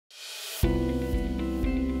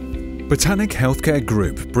Botanic Healthcare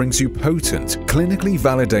Group brings you potent, clinically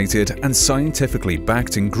validated and scientifically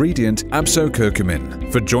backed ingredient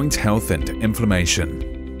Absocurcumin for joint health and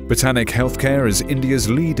inflammation. Botanic Healthcare is India's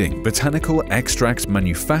leading botanical extract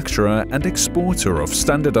manufacturer and exporter of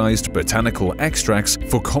standardized botanical extracts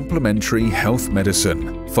for complementary health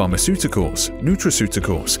medicine, pharmaceuticals,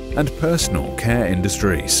 nutraceuticals, and personal care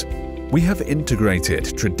industries. We have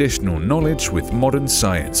integrated traditional knowledge with modern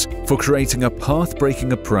science for creating a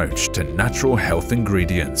path-breaking approach to natural health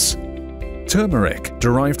ingredients. Turmeric,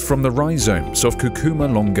 derived from the rhizomes of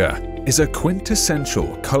Curcuma longa, is a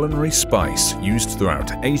quintessential culinary spice used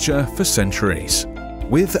throughout Asia for centuries.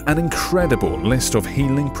 With an incredible list of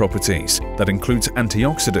healing properties that includes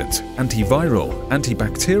antioxidant, antiviral,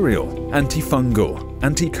 antibacterial, antifungal,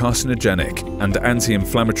 anti-carcinogenic, and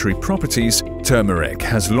anti-inflammatory properties, turmeric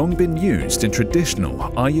has long been used in traditional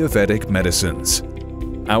Ayurvedic medicines.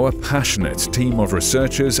 Our passionate team of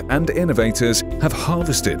researchers and innovators have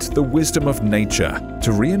harvested the wisdom of nature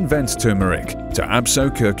to reinvent turmeric to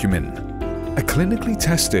Absocurcumin, a clinically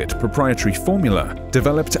tested proprietary formula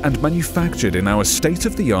developed and manufactured in our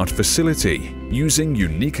state-of-the-art facility. Using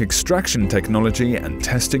unique extraction technology and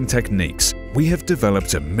testing techniques, we have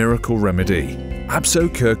developed a miracle remedy,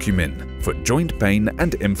 Absocurcumin, for joint pain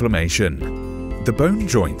and inflammation. The bone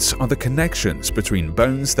joints are the connections between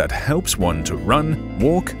bones that helps one to run,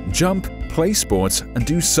 walk, jump, play sports, and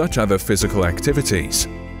do such other physical activities.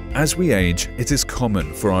 As we age, it is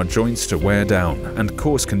common for our joints to wear down and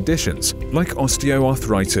cause conditions like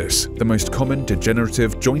osteoarthritis, the most common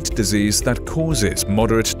degenerative joint disease that causes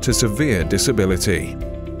moderate to severe disability.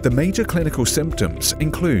 The major clinical symptoms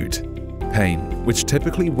include pain, which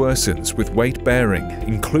typically worsens with weight bearing,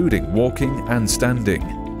 including walking and standing,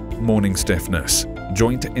 morning stiffness,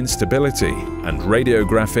 joint instability, and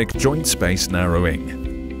radiographic joint space narrowing.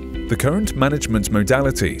 The current management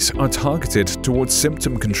modalities are targeted towards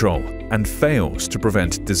symptom control and fails to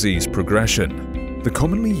prevent disease progression. The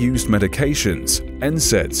commonly used medications,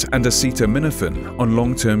 NSAIDs and acetaminophen on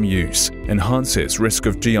long-term use, enhances risk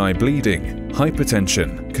of GI bleeding,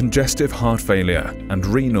 hypertension, congestive heart failure, and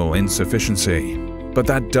renal insufficiency. But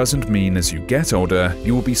that doesn't mean as you get older,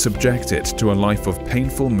 you will be subjected to a life of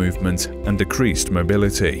painful movement and decreased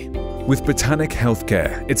mobility. With Botanic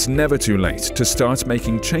Healthcare, it's never too late to start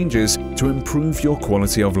making changes to improve your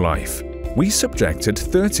quality of life. We subjected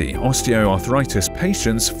 30 osteoarthritis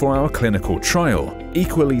patients for our clinical trial,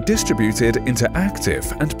 equally distributed into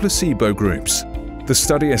active and placebo groups. The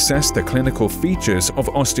study assessed the clinical features of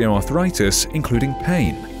osteoarthritis, including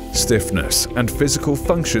pain, stiffness, and physical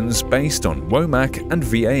functions based on WOMAC and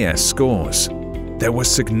VAS scores. There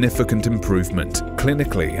was significant improvement,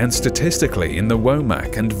 clinically and statistically, in the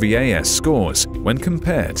WOMAC and VAS scores when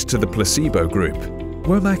compared to the placebo group.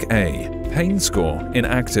 WOMAC A, pain score in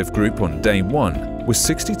active group on day 1 was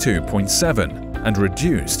 62.7 and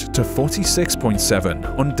reduced to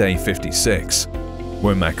 46.7 on day 56.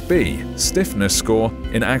 WOMAC B, stiffness score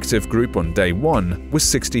in active group on day 1 was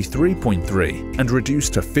 63.3 and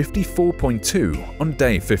reduced to 54.2 on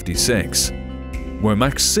day 56.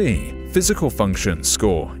 WOMAC C, physical function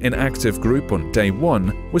score in active group on day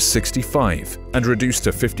 1 was 65 and reduced to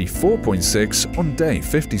 54.6 on day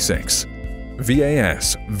 56.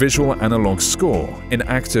 VAS, visual analog score in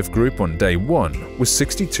active group on day 1 was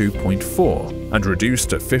 62.4 and reduced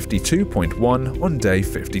to 52.1 on day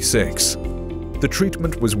 56. The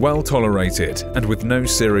treatment was well tolerated and with no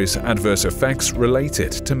serious adverse effects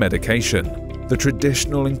related to medication. The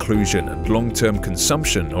traditional inclusion and long-term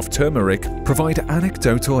consumption of turmeric provide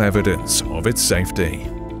anecdotal evidence of its safety.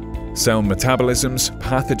 Cell metabolisms,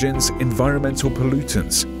 pathogens, environmental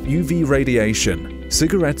pollutants, UV radiation,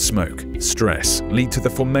 cigarette smoke, stress lead to the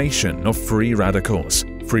formation of free radicals.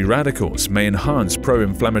 Free radicals may enhance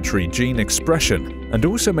pro-inflammatory gene expression and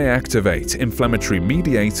also may activate inflammatory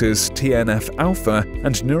mediators TNF-alpha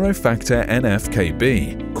and neurofactor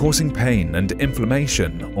NF-kB, causing pain and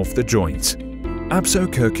inflammation of the joint.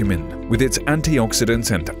 Absocurcumin, with its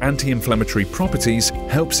antioxidant and anti-inflammatory properties,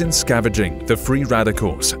 helps in scavenging the free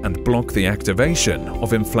radicals and block the activation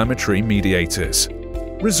of inflammatory mediators.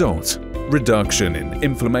 Result: reduction in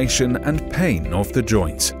inflammation and pain of the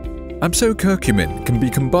joint. Absocurcumin can be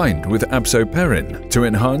combined with absoperin to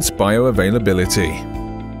enhance bioavailability.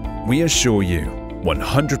 We assure you,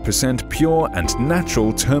 100% pure and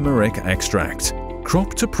natural turmeric extract,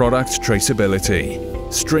 crop to product traceability,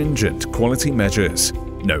 stringent quality measures,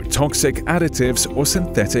 no toxic additives or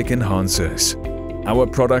synthetic enhancers. Our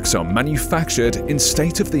products are manufactured in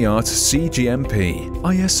state-of-the-art CGMP,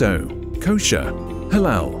 ISO, kosher,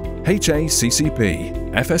 halal,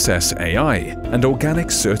 HACCP, FSSAI, and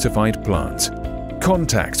organic certified plant.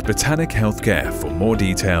 Contact Botanic Healthcare for more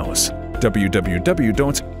details.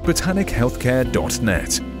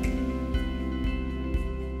 www.botanichealthcare.net